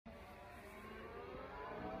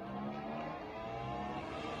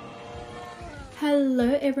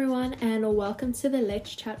Hello, everyone, and welcome to the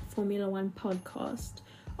Let's Chat Formula One podcast.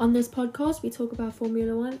 On this podcast, we talk about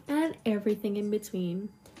Formula One and everything in between.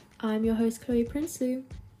 I'm your host, Chloe Prinsloo,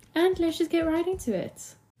 and let's just get right into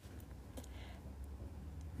it.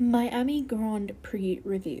 Miami Grand Prix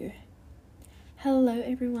review. Hello,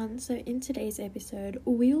 everyone. So in today's episode,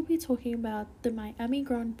 we will be talking about the Miami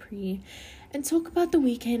Grand Prix and talk about the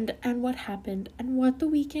weekend and what happened and what the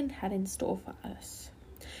weekend had in store for us.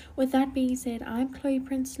 With that being said, I'm Chloe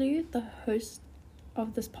Prinsloo, the host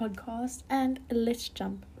of this podcast, and let's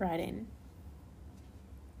jump right in.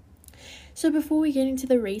 So before we get into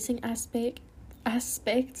the racing aspect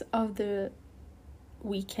of the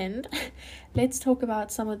weekend, let's talk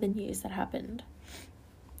about some of the news that happened.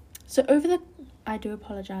 So I do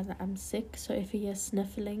apologize that I'm sick, so if you hear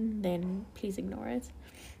sniffling, then please ignore it.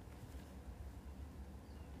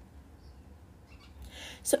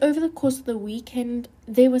 So over the course of the weekend,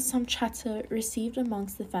 there was some chatter received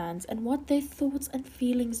amongst the fans and what their thoughts and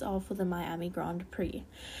feelings are for the Miami Grand Prix.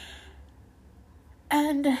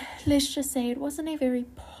 And let's just say it wasn't a very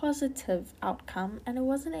positive outcome, and it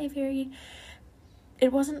wasn't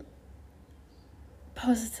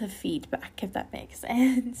positive feedback, if that makes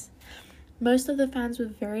sense. Most of the fans were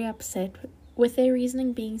very upset, with their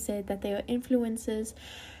reasoning being said that they are influencers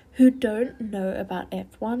who don't know about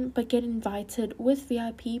F1 but get invited with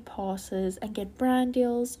VIP passes and get brand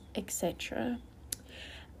deals, etc.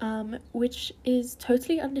 Which is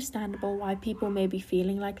totally understandable why people may be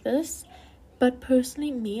feeling like this. But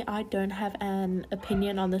personally, I don't have an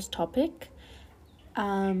opinion on this topic.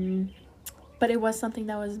 But it was something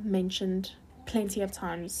that was mentioned plenty of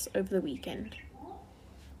times over the weekend.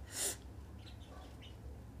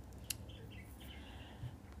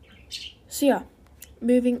 So yeah.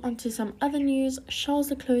 Moving on to some other news, Charles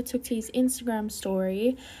Leclerc took to his Instagram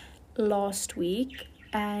story last week,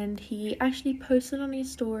 and he actually posted on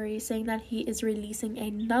his story saying that he is releasing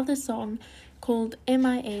another song called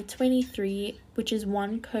MIA 23, which is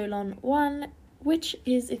 1:1, which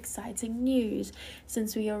is exciting news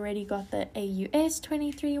since we already got the AUS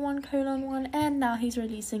 23 1:1, and now he's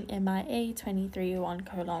releasing MIA 23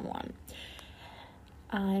 1:1.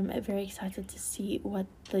 I'm very excited to see what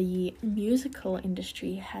the musical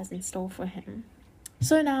industry has in store for him.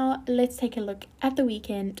 So now let's take a look at the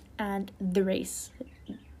weekend and the race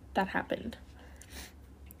that happened.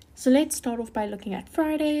 So let's start off by looking at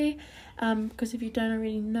Friday, because if you don't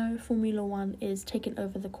already know, Formula One is taken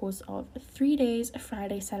over the course of 3 days,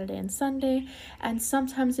 Friday, Saturday and Sunday, and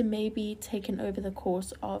sometimes it may be taken over the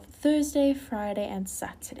course of Thursday, Friday and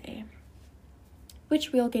Saturday,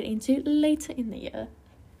 which we'll get into later in the year.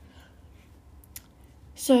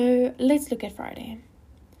 So let's look at Friday.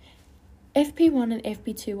 FP1 and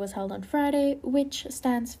FP2 was held on Friday, which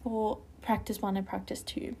stands for Practice 1 and Practice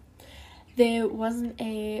 2. There wasn't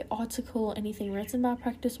an article, anything written about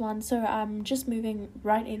Practice 1, so I'm just moving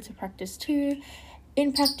right into Practice 2.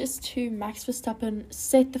 In Practice 2, Max Verstappen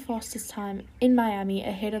set the fastest time in Miami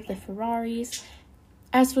ahead of the Ferraris.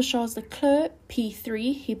 As for Charles Leclerc,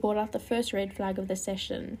 P3, he brought out the first red flag of the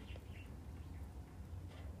session.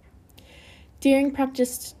 During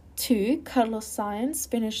Practice 2, Carlos Sainz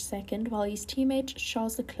finished second, while his teammate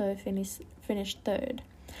Charles Leclerc finished third.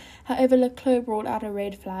 However, Leclerc brought out a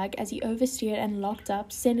red flag as he oversteered and locked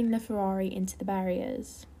up, sending the Ferrari into the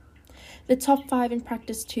barriers. The top 5 in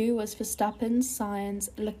Practice 2 was Verstappen, Sainz,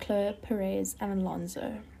 Leclerc, Perez and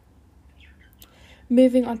Alonso.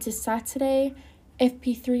 Moving on to Saturday,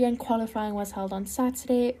 FP3 and qualifying was held on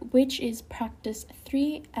Saturday, which is Practice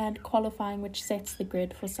 3, and qualifying, which sets the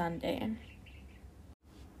grid for Sunday.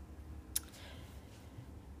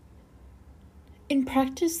 In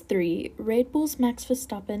Practice 3, Red Bull's Max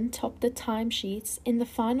Verstappen topped the timesheets in the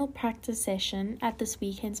final practice session at this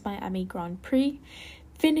weekend's Miami Grand Prix,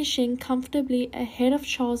 finishing comfortably ahead of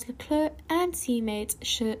Charles Leclerc and teammate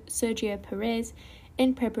Sergio Perez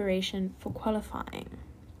in preparation for qualifying.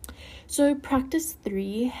 So Practice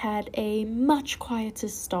 3 had a much quieter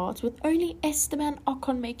start, with only Esteban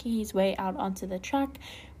Ocon making his way out onto the track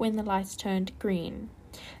when the lights turned green.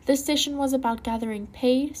 This session was about gathering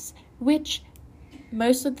pace, which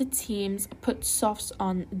most of the teams put softs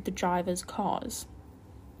on the drivers' cars,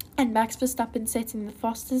 and Max Verstappen setting the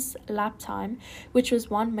fastest lap time, which was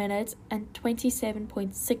 1 minute and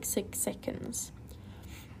 27.66 seconds.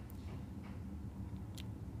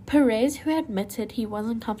 Perez, who admitted he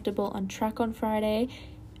wasn't comfortable on track on Friday,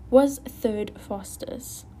 was third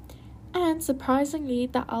fastest. And surprisingly,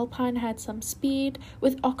 the Alpine had some speed,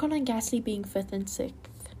 with Ocon and Gasly being 5th and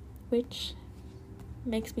 6th, which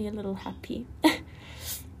makes me a little happy.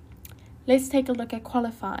 Let's take a look at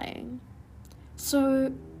qualifying.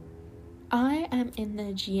 So I am in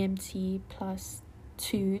the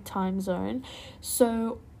GMT+2 time zone,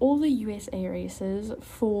 so all the USA races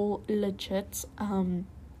fall legit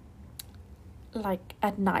like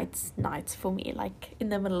at nights for me, like in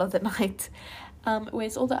the middle of the night,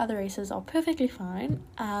 whereas all the other races are perfectly fine.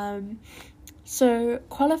 So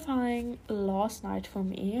qualifying last night for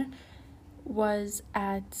me was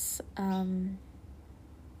at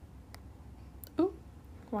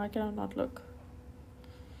why can I not look?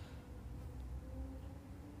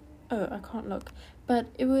 Oh, I can't look. But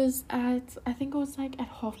it was at, I think it was like at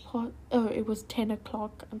it was 10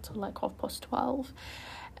 o'clock until like 12:30.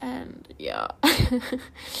 And yeah, I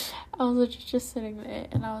was just sitting there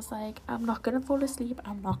and I was like, I'm not gonna fall asleep.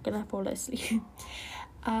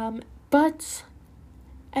 But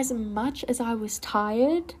as much as I was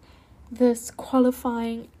tired, this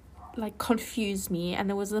qualifying like confused me, and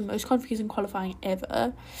it was the most confusing qualifying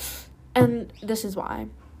ever. And this is why.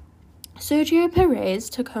 Sergio Perez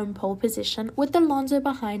took home pole position with Alonso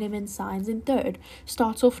behind him and Sainz in third.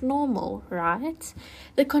 Starts off normal, right?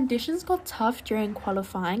 The conditions got tough during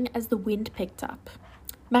qualifying as the wind picked up.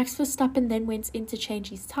 Max Verstappen then went in to change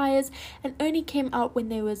his tyres and only came out when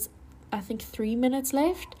there was, I think, 3 minutes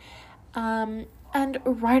left. And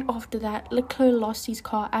right after that, Leclerc lost his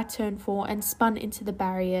car at turn 4 and spun into the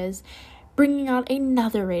barriers, bringing out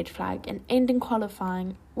another red flag and ending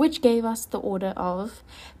qualifying, which gave us the order of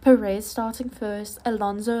Perez starting first,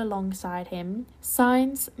 Alonso alongside him,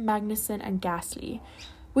 Sainz, Magnussen and Gasly,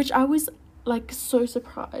 which I was like so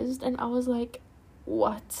surprised, and I was like,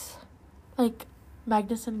 what? Like,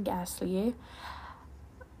 Magnussen and Gasly?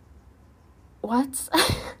 What?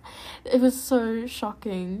 It was so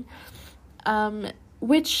shocking.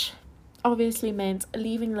 Which obviously meant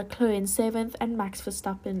leaving Leclerc in 7th and Max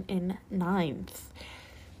Verstappen in 9th.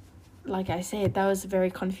 Like I said, that was very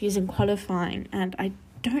confusing qualifying, and I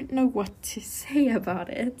don't know what to say about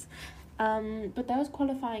it. But that was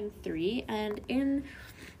qualifying 3, and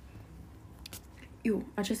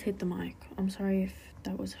I just hit the mic. I'm sorry if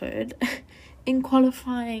that was heard. In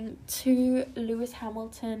qualifying 2, Lewis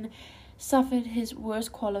Hamilton suffered his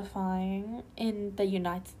worst qualifying in the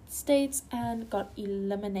United States and got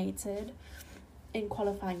eliminated in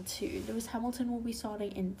qualifying 2. Lewis Hamilton will be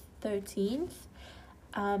starting in 13th,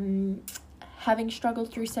 having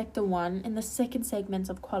struggled through sector 1 in the second segment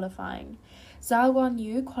of qualifying. Zhou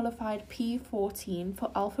Guanyu qualified P14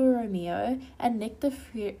 for Alfa Romeo, and Nick de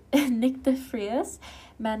Vries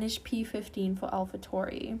managed P15 for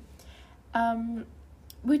AlphaTauri.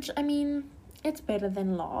 Which, I mean, it's better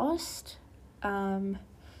than last,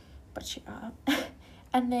 but yeah.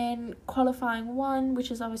 And then qualifying 1,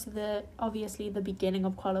 which is obviously the beginning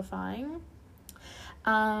of qualifying.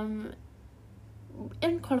 In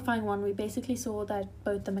qualifying 1, we basically saw that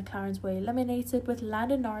both the McLarens were eliminated, with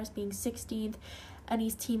Lando Norris being 16th and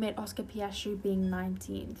his teammate Oscar Piastri being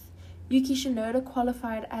 19th. Yuki Tsunoda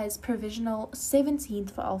qualified as provisional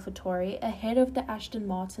 17th for AlphaTauri, ahead of the Aston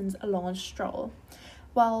Martin's Lance Stroll,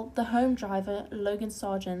 while the home driver Logan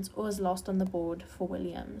Sargent was lost on the board for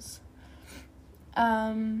Williams.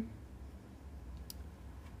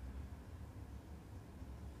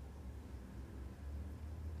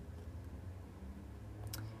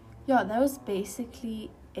 Yeah, that was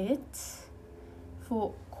basically it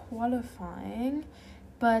for qualifying,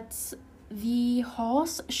 but the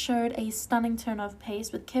Haas showed a stunning turn of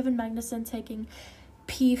pace, with Kevin Magnussen taking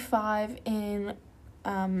P5 in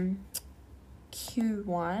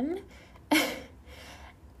Q1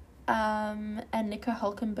 and Nico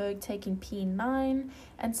Hülkenberg taking P9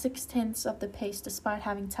 and 6/10 of the pace despite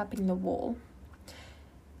having tapping the wall.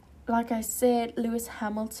 Like I said, Lewis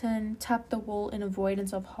Hamilton tapped the wall in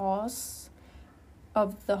avoidance of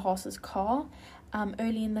the Haas's car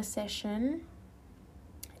early in the session,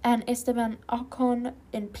 and Esteban Ocon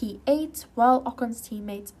in P8, while Ocon's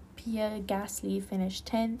teammate Pierre Gasly finished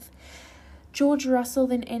 10th. George Russell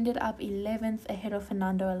then ended up 11th ahead of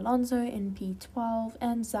Fernando Alonso in P12,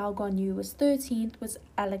 and Zhou Guanyu was 13th, with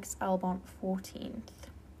Alex Albon 14th.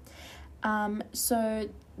 So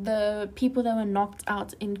the people that were knocked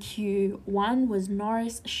out in Q1 was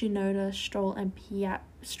Norris, Tsunoda, Stroll,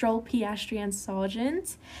 Piastri, and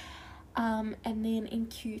Sargent. And then in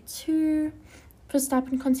Q2,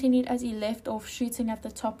 Verstappen continued as he left off, shooting at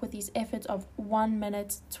the top with his effort of 1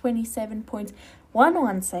 minute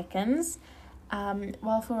 27.11 seconds,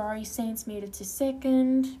 while Ferrari Sainz made it to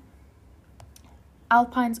second.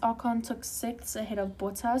 Alpine's Ocon took 6th ahead of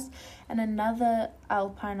Bottas, and another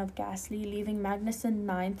Alpine of Gasly, leaving Magnussen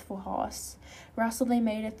 9th for Haas. Russell, they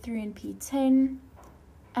made it through in P10,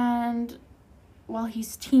 and while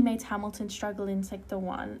his teammate Hamilton struggled in Sector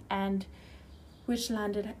 1, and which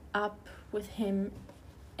landed up with him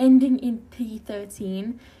ending in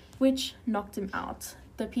P13, which knocked him out.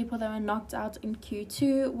 The people that were knocked out in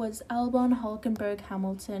Q2 was Albon, Hulkenberg,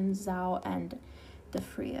 Hamilton, Zhou, and De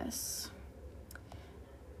Vries.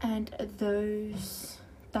 And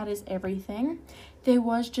that is everything. There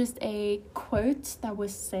was just a quote that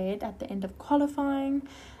was said at the end of qualifying.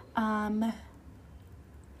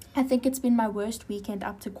 I think it's been my worst weekend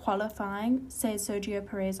up to qualifying, says Sergio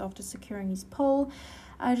Perez after securing his pole.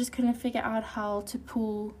 I just couldn't figure out how to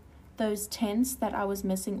pull those tenths that I was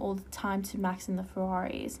missing all the time to max in the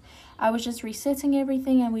Ferraris. I was just resetting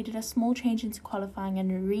everything, and we did a small change into qualifying,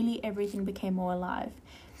 and really everything became more alive.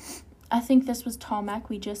 I think this was tarmac.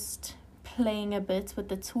 We just playing a bit with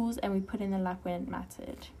the tools, and we put in the lap when it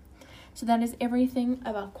mattered. So that is everything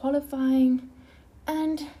about qualifying,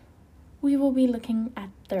 and we will be looking at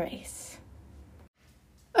the race.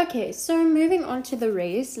 Okay, so moving on to the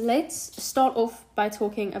race, let's start off by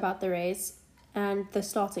talking about the race and the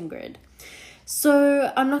starting grid.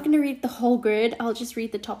 So I'm not going to read the whole grid, I'll just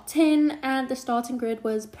read the top 10, and the starting grid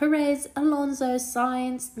was Perez, Alonso,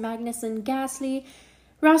 Sainz, Magnussen, Gasly,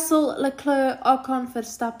 Russell, Leclerc, Ocon,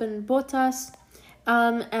 Verstappen, Bottas,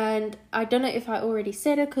 and I don't know if I already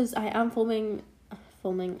said it because I am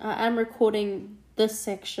I am recording this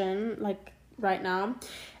section like right now,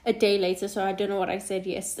 a day later, so I don't know what I said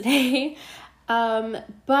yesterday.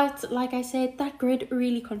 But like I said, that grid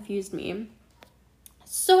really confused me.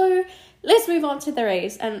 So let's move on to the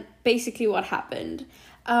race and basically what happened.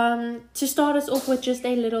 To start us off with just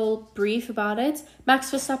a little brief about it,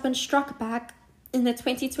 Max Verstappen struck back in the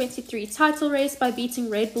 2023 title race by beating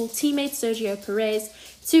Red Bull teammate Sergio Perez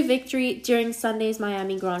to victory during Sunday's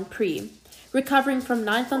Miami Grand Prix, recovering from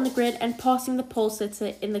 9th on the grid and passing the pole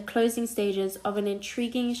sitter in the closing stages of an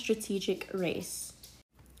intriguing strategic race.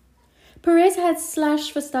 Perez had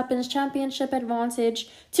slashed Verstappen's championship advantage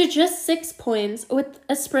to just 6 points with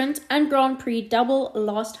a sprint and Grand Prix double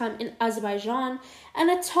last time in Azerbaijan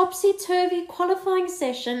and a topsy-turvy qualifying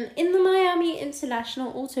session in the Miami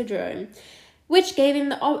International Autodrome, which gave him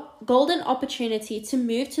the golden opportunity to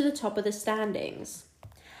move to the top of the standings.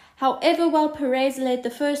 However, while Perez led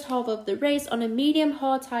the first half of the race on a medium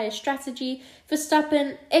hard tyre strategy,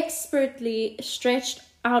 Verstappen expertly stretched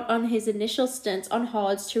out on his initial stint on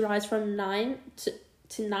hards to rise from 9th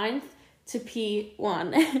to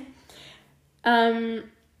P1. And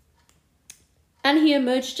he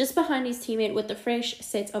emerged just behind his teammate with a fresh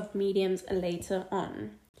set of mediums later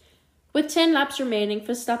on. With 10 laps remaining,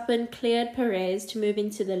 Verstappen cleared Perez to move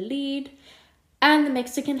into the lead, and the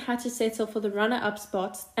Mexican had to settle for the runner-up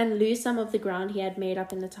spot and lose some of the ground he had made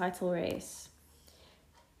up in the title race.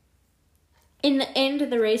 In the end,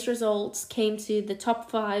 the race results came to the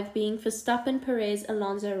top 5 being Verstappen, Perez,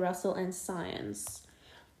 Alonso, Russell, and Sainz,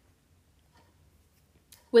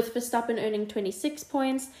 with Verstappen earning 26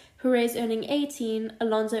 points, Perez earning 18,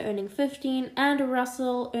 Alonso earning 15, and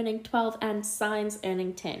Russell earning 12, and Sainz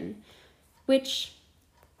earning 10, which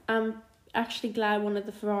I'm actually glad one of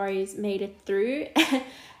the Ferraris made it through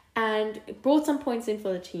and brought some points in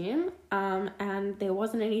for the team, and there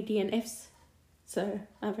wasn't any DNFs. So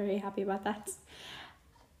I'm very happy about that.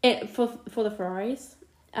 For the Ferraris.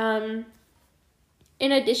 In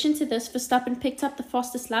addition to this, Verstappen picked up the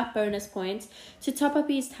fastest lap bonus points to top up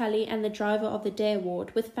his tally and the Driver of the Day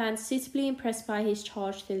award, with fans suitably impressed by his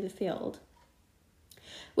charge through the field.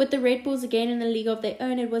 With the Red Bulls again in the league of their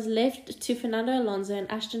own, it was left to Fernando Alonso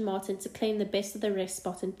and Aston Martin to claim the best of the rest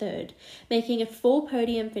spot in third, making it 4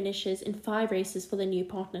 podium finishes in 5 races for the new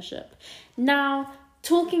partnership. Now,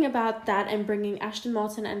 talking about that and bringing Aston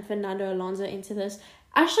Martin and Fernando Alonso into this,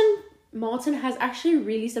 Aston Martin has actually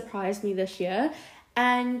really surprised me this year.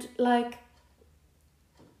 And they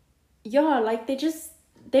were like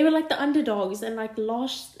the underdogs. And like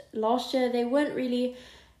last year, they weren't really,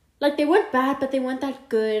 they weren't bad, but they weren't that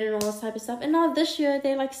good and all this type of stuff. And now this year,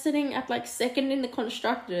 they're like sitting at like second in the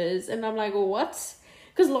constructors. And I'm like, what?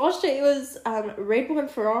 Because last year it was Red Bull and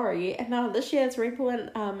Ferrari, and now this year it's Red Bull and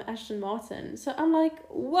Aston Martin. So I'm like,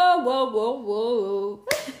 whoa.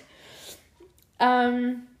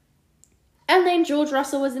 And then George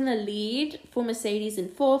Russell was in the lead for Mercedes in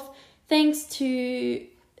 4th, thanks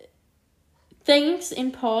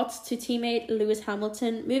in part to teammate Lewis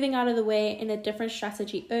Hamilton moving out of the way in a different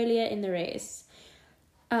strategy earlier in the race.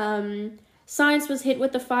 Sainz was hit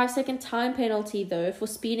with a 5-second time penalty, though, for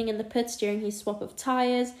speeding in the pits during his swap of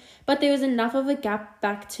tyres, but there was enough of a gap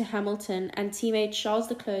back to Hamilton and teammate Charles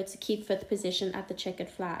Leclerc to keep 5th position at the checkered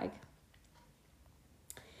flag.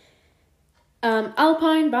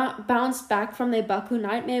 Alpine bounced back from their Baku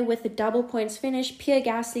nightmare with a double points finish, Pierre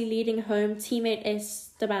Gasly leading home teammate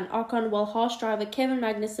Esteban Ocon, while Haas driver Kevin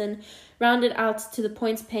Magnussen rounded out to the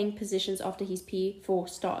points-paying positions after his P4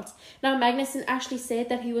 start. Now, Magnussen actually said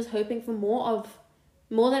that he was hoping for more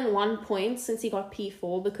than 1 point since he got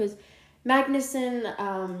P4, because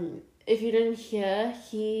Magnussen, if you didn't hear,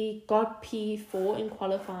 he got P4 in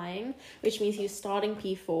qualifying, which means he was starting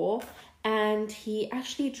P4, and he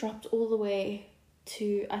actually dropped all the way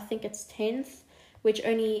to, I think it's 10th, which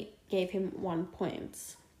only gave him 1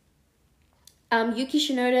 point. Yuki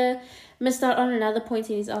Tsunoda missed out on another point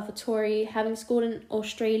in his AlphaTauri, having scored in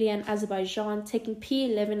Australia and Azerbaijan, taking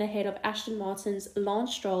P11 ahead of Aston Martin's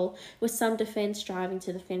Lance Stroll, with some defence driving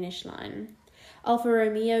to the finish line. Alfa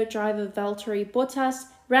Romeo driver Valtteri Bottas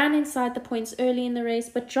ran inside the points early in the race,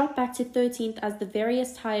 but dropped back to 13th as the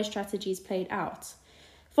various tyre strategies played out.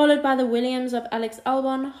 Followed by the Williams of Alex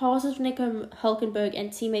Albon, Haas of Nico Hülkenberg,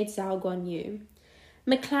 and teammate Zhou Guanyu.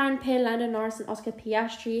 McLaren pair Lando Norris and Oscar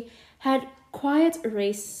Piastri had quiet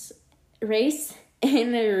race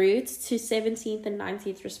en route to 17th and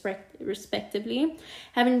 19th respectively,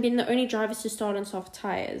 having been the only drivers to start on soft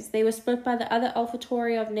tyres. They were split by the other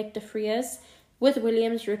AlphaTauri of Nick de Vries, with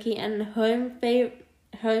Williams rookie and home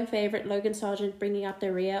favourite Logan Sargent bringing up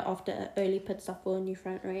the rear after an early pit stop for a new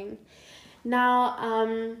front wing. Now,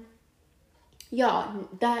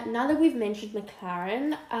 now that we've mentioned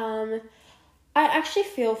McLaren, I actually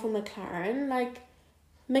feel for McLaren. Like,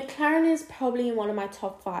 McLaren is probably one of my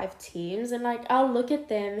top 5 teams, and like, I'll look at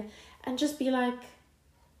them and just be like,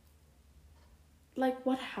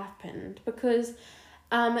 what happened? Because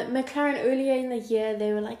McLaren earlier in the year,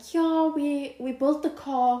 they were like, yeah, we built the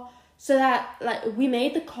car so that, like, we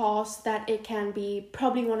made the car so that it can be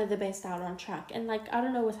probably one of the best out on track. And like, I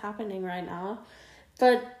don't know what's happening right now,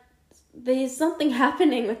 but there's something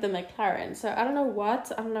happening with the McLaren. So I don't know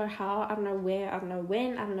what, I don't know how, I don't know where, I don't know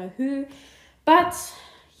when, I don't know who, but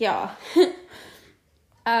yeah.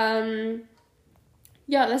 Yeah,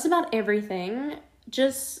 that's about everything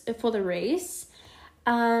just for the race.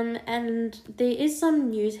 And there is some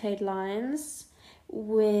news headlines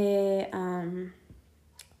where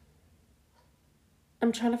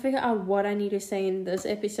I'm trying to figure out what I need to say in this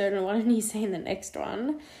episode and what I need to say in the next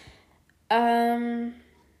one.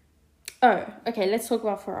 Okay, let's talk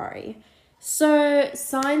about Ferrari. So,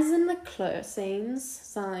 Sainz and Leclerc,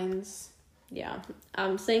 Sainz, yeah,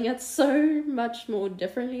 I'm saying it so much more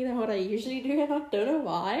differently than what I usually do, and I don't know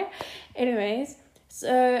why. Anyways, so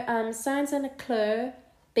Sainz and Leclerc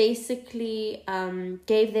basically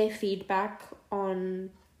gave their feedback on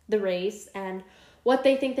the race and what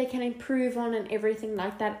they think they can improve on and everything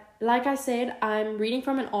like that. Like I said, I'm reading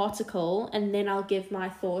from an article and then I'll give my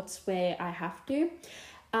thoughts where I have to.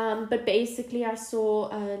 But basically I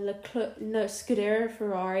saw Scuderia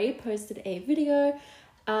Ferrari posted a video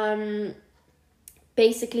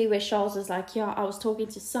basically where Charles was like, yeah, I was talking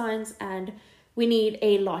to Sainz and we need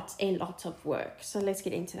a lot of work. So let's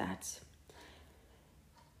get into that.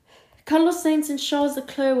 Carlos Sainz and Charles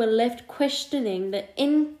Leclerc were left questioning the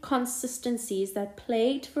inconsistencies that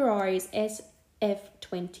plagued Ferrari's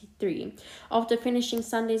SF23 after finishing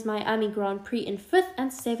Sunday's Miami Grand Prix in 5th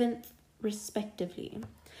and 7th respectively.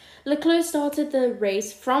 Leclerc started the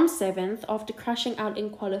race from 7th after crashing out in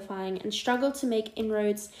qualifying and struggled to make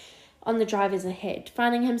inroads on the drivers ahead,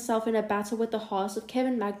 finding himself in a battle with the Haas of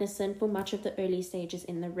Kevin Magnussen for much of the early stages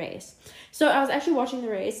in the race. So I was actually watching the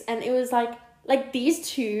race and it was like these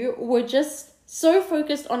two were just so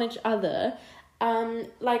focused on each other.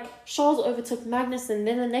 Like Charles overtook Magnussen,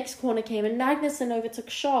 then the next corner came and Magnussen overtook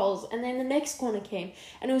Charles, and then the next corner came,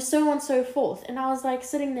 and it was so on so forth. And I was like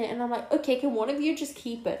sitting there and I'm like, okay, can one of you just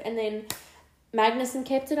keep it? And then Magnussen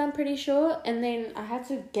kept it, I'm pretty sure, and then I had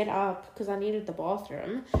to get up because I needed the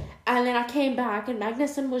bathroom, and then I came back and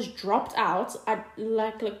Magnussen was dropped out.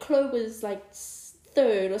 Leclerc was like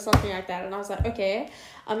 3rd or something like that, and I was like, okay,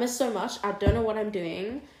 I missed so much, I don't know what I'm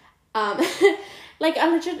doing. Like I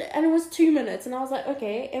legit, and it was 2 minutes, and I was like,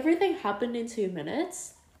 okay, everything happened in 2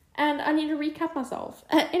 minutes, and I need to recap myself.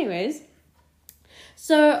 Anyways,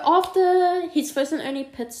 so after his first and only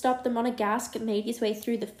pit stop, the Monegasque made his way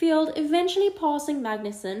through the field, eventually passing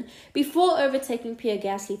Magnussen before overtaking Pierre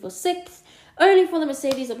Gasly for 6th, only for the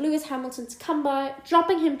Mercedes of Lewis Hamilton to come by,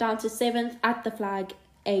 dropping him down to 7th at the flag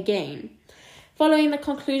again. Following the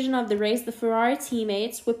conclusion of the race, the Ferrari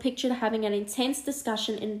teammates were pictured having an intense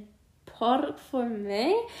discussion in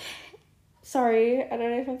Portforme. Sorry, I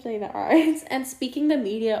don't know if I'm saying that right. And speaking to the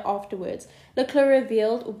media afterwards, Leclerc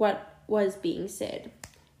revealed what was being said.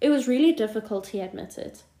 It was really difficult, he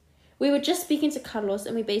admitted. We were just speaking to Carlos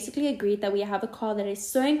and we basically agreed that we have a car that is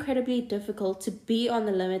so incredibly difficult to be on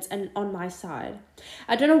the limits and on my side.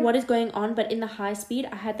 I don't know what is going on, but in the high speed,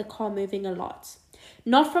 I had the car moving a lot.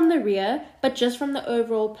 Not from the rear, but just from the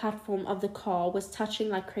overall platform of the car was touching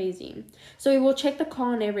like crazy. So we will check the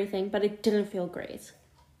car and everything, but it didn't feel great.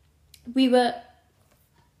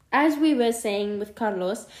 As we were saying with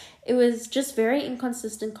Carlos, it was just very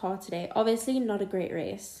inconsistent car today. Obviously, not a great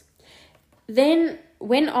race. Then,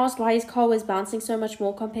 when asked why his car was bouncing so much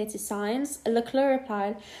more compared to Sainz, Leclerc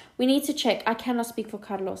replied, "We need to check. I cannot speak for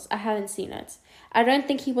Carlos. I haven't seen it. I don't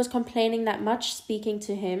think he was complaining that much speaking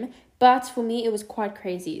to him, but for me it was quite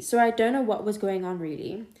crazy. So I don't know what was going on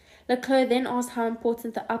really." Leclerc then asked how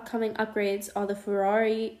important the upcoming upgrades are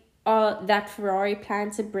that Ferrari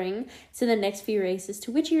plan to bring to the next few races,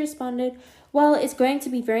 to which he responded, "Well, it's going to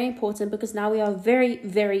be very important because now we are very,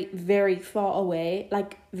 very, very far away,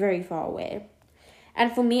 like very far away.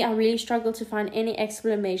 And for me, I really struggle to find any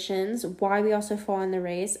explanations why we are so far in the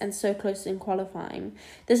race and so close in qualifying.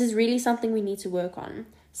 This is really something we need to work on."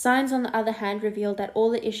 Sainz, on the other hand, revealed that all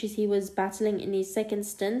the issues he was battling in his second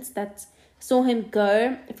stint that saw him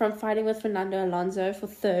go from fighting with Fernando Alonso for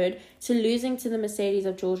third to losing to the Mercedes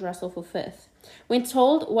of George Russell for fifth. When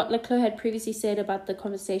told what Leclerc had previously said about the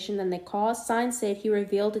conversation and their car, Sainz said he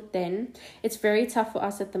revealed it then. "It's very tough for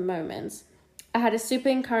us at the moment. I had a super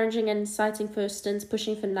encouraging and exciting first stint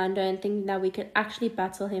pushing Fernando and thinking that we could actually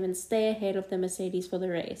battle him and stay ahead of the Mercedes for the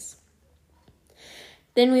race.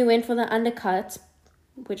 Then we went for the undercut,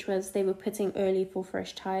 which was they were pitting early for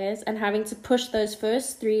fresh tires, and having to push those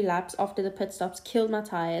first 3 laps after the pit stops killed my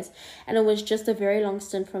tires, and it was just a very long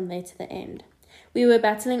stint from there to the end. We were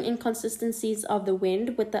battling inconsistencies of the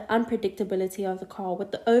wind with the unpredictability of the car,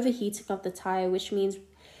 with the overheating of the tire, which means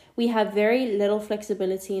we have very little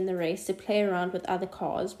flexibility in the race to play around with other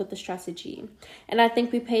cars with the strategy. And I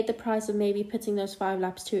think we paid the price of maybe pitting those 5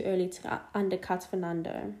 laps too early to undercut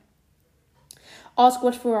Fernando." Asked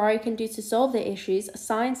what Ferrari can do to solve their issues,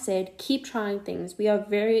 Sainz said, "Keep trying things. We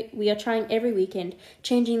are trying every weekend,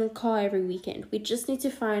 changing the car every weekend. We just need to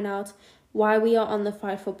find out why we are on the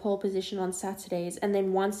fight for pole position on Saturdays and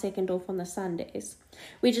then 1 second off on the Sundays.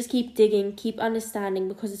 We just keep digging, keep understanding,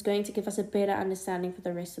 because it's going to give us a better understanding for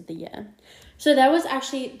the rest of the year." So that was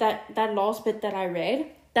actually that last bit that I read.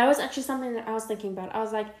 That was actually something that I was thinking about. I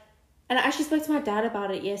was like, and I actually spoke to my dad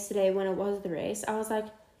about it yesterday when it was the race. I was like,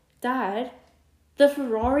 "Dad, the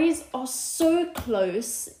Ferraris are so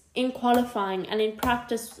close in qualifying and in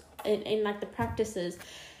practice, in like the practices,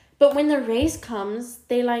 but when the race comes,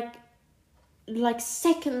 they like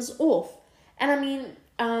seconds off." And I mean,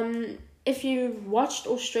 if you watched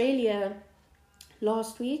Australia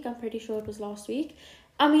last week, I'm pretty sure it was last week,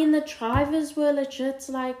 I mean, the drivers were legit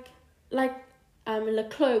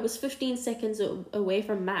Leclerc was 15 seconds away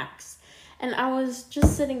from Max. And I was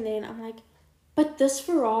just sitting there and I'm like, but this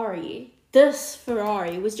Ferrari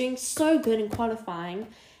was doing so good in qualifying,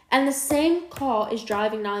 and the same car is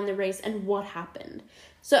driving now in the race, and what happened?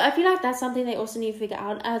 So I feel like that's something they also need to figure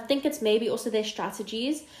out. I think it's maybe also their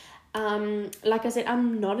strategies. Like I said,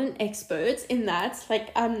 I'm not an expert in that.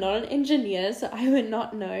 Like, I'm not an engineer, so I would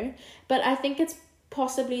not know. But I think it's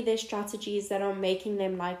possibly their strategies that are making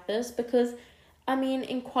them like this, because, I mean,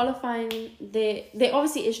 in qualifying, there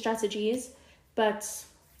obviously is strategies, but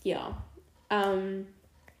yeah.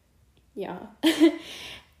 Yeah.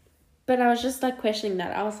 But I was just like questioning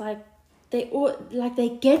that. I was like, they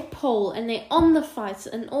get pole and they're on the fights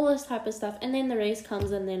and all this type of stuff, and then the race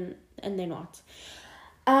comes and they're not.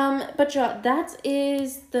 But yeah, that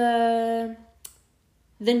is the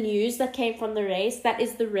news that came from the race. That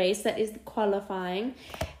is the race. That is the qualifying.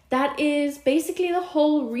 That is basically the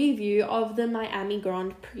whole review of the Miami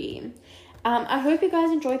Grand Prix. I hope you guys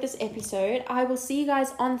enjoyed this episode. I will see you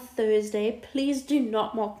guys on Thursday. Please do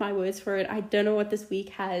not mark my words for it. I don't know what this week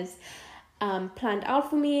has planned out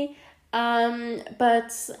for me.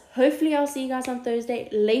 But hopefully I'll see you guys on Thursday.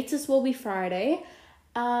 Latest will be Friday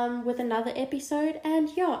with another episode. And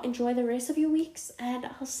yeah, enjoy the rest of your weeks, and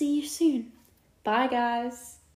I'll see you soon. Bye, guys.